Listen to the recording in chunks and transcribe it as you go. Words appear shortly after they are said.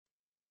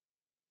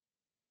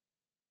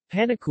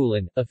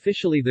Panukulan,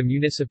 officially the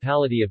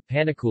municipality of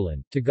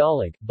Panukulan,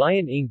 Tagalog,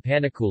 Bayan ng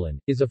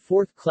Panukulan, is a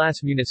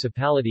fourth-class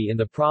municipality in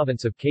the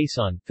province of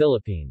Quezon,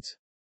 Philippines.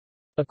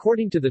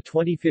 According to the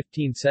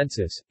 2015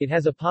 census, it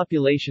has a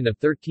population of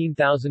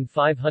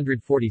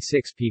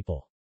 13,546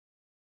 people.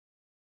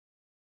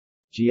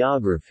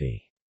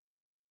 Geography.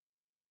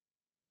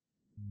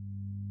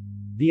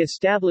 The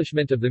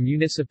establishment of the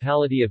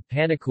municipality of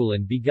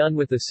Panukulan begun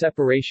with the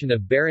separation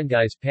of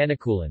barangays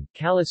Panukulan,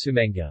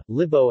 Calasumenga,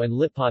 Libo and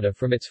Lipata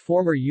from its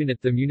former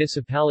unit the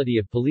municipality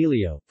of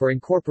Palilio, for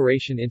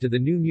incorporation into the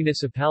new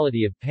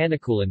municipality of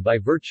Panukulan by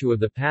virtue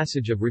of the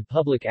passage of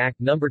Republic Act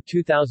No.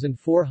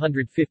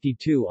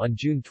 2452 on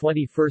June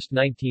 21,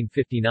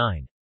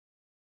 1959.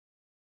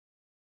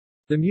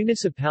 The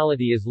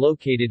municipality is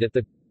located at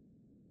the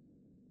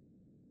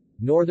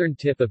northern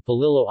tip of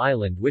Palilo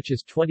Island, which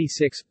is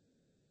 26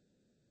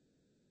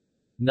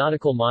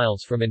 nautical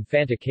miles from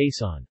Infanta,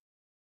 Quezon.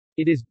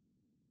 It is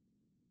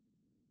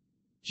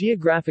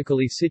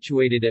geographically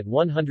situated at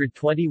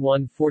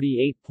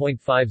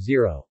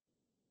 121.48.50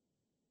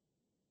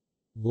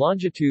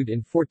 longitude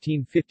and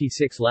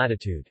 1456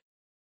 latitude.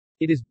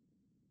 It is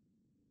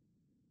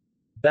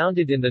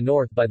bounded in the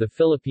north by the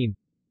Philippine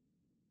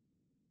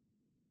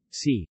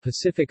Sea,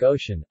 Pacific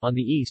Ocean, on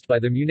the east by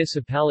the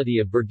municipality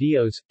of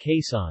Burdeos,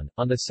 Quezon,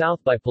 on the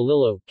south by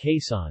Palilo,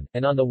 Quezon,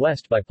 and on the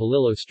west by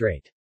Palilo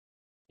Strait.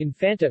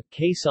 Infanta,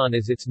 Quezon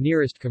is its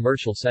nearest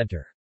commercial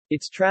center.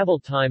 Its travel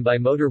time by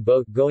motor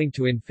boat going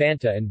to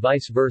Infanta and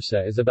vice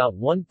versa is about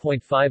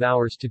 1.5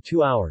 hours to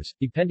 2 hours,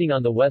 depending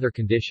on the weather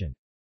condition.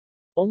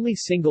 Only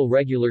single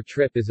regular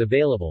trip is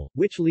available,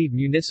 which leave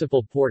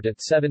municipal port at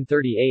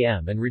 7:30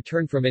 a.m. and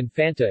return from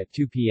Infanta at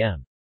 2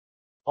 p.m.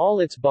 All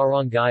its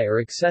barangay are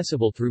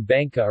accessible through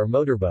banca or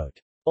motorboat.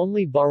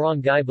 Only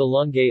Barangay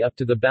Balungay up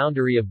to the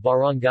boundary of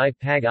Barangay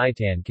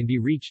Pag-itan can be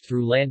reached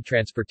through land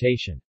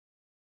transportation.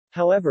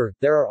 However,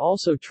 there are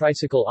also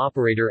tricycle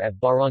operator at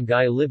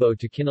Barangay Libo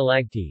to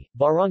Kinalagti,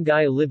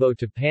 Barangay Libo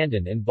to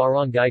Pandan and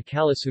Barangay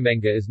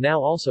Calasumenga is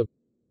now also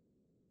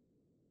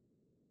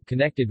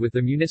connected with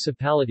the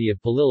municipality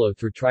of Palilo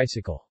through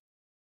tricycle.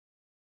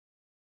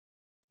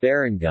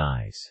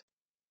 Barangays.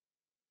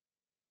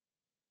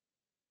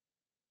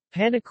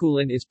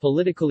 Panukulan is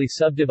politically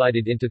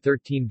subdivided into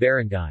 13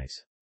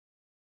 barangays.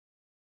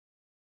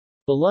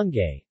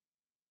 Balungay,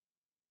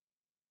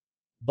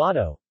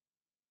 Bato,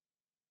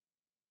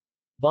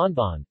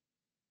 Bonbon,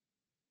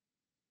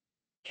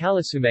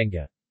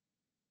 Calasumenga,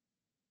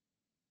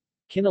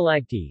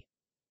 Kinalagti,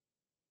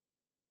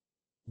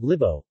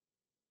 Libo,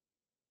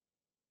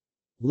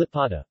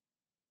 Lipata,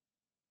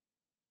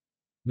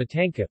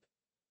 Matangkap,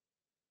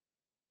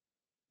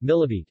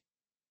 Milabit,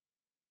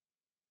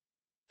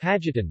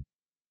 Pagitan,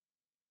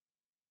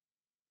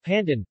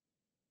 Pandan,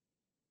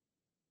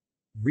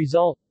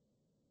 Rizal,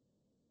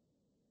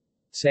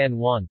 San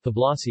Juan,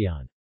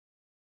 Poblacion.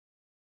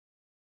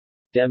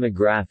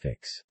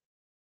 Demographics.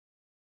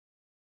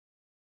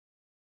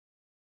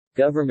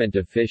 Government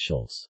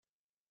officials.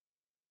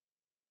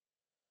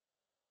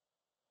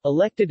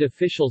 Elected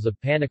officials of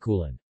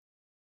Panukulan.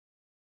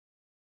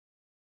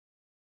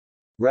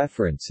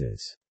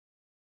 References.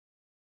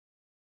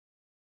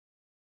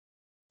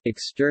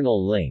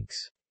 External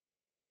links.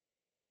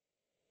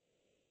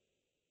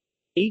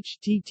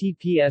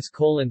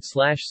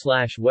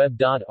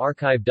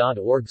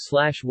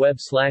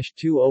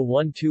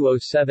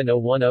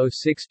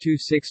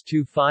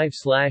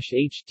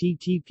 https://web.archive.org/web/20120701062625/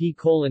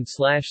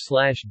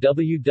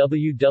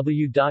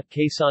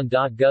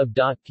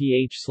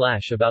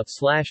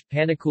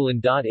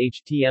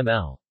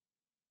 http://www.quezon.gov.ph/about/panukulan.html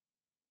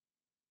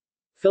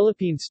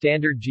Philippine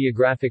Standard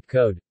Geographic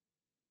Code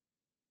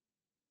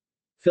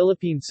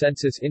Philippine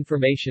Census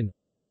Information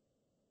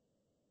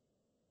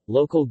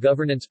Local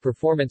Governance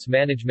Performance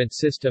Management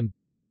System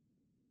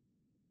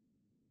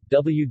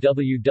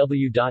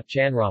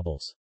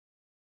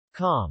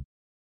www.chanrobbles.com